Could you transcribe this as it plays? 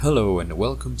Hello and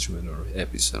welcome to another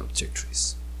episode of Tech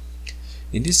Trees.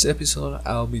 In this episode,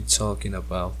 I'll be talking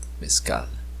about mezcal.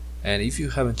 And if you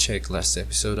haven't checked last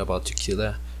episode about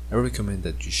tequila, I recommend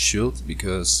that you should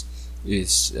because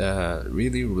it's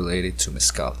really related to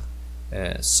mezcal.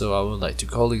 So I would like to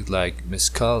call it like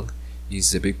mezcal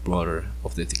is the big brother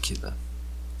of the tequila.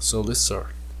 So let's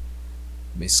start.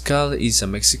 Mezcal is a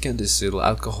Mexican distilled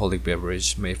alcoholic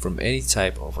beverage made from any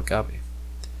type of agave.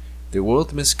 The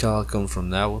word mezcal comes from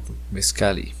Nahuatl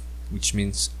mezcali, which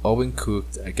means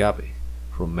oven-cooked agave,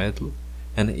 from medlu,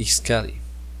 and ixcali.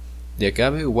 The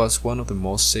agave was one of the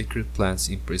most sacred plants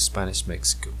in pre-Spanish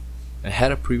Mexico, and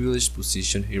had a privileged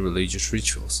position in religious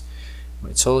rituals,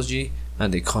 mythology,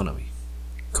 and the economy.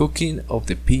 Cooking of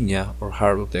the piña or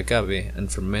heart of the agave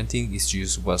and fermenting its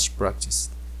juice was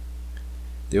practiced.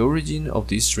 The origin of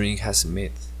this drink has a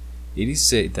myth. It is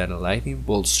said that a lightning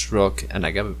bolt struck an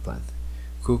agave plant,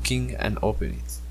 cooking and opening it.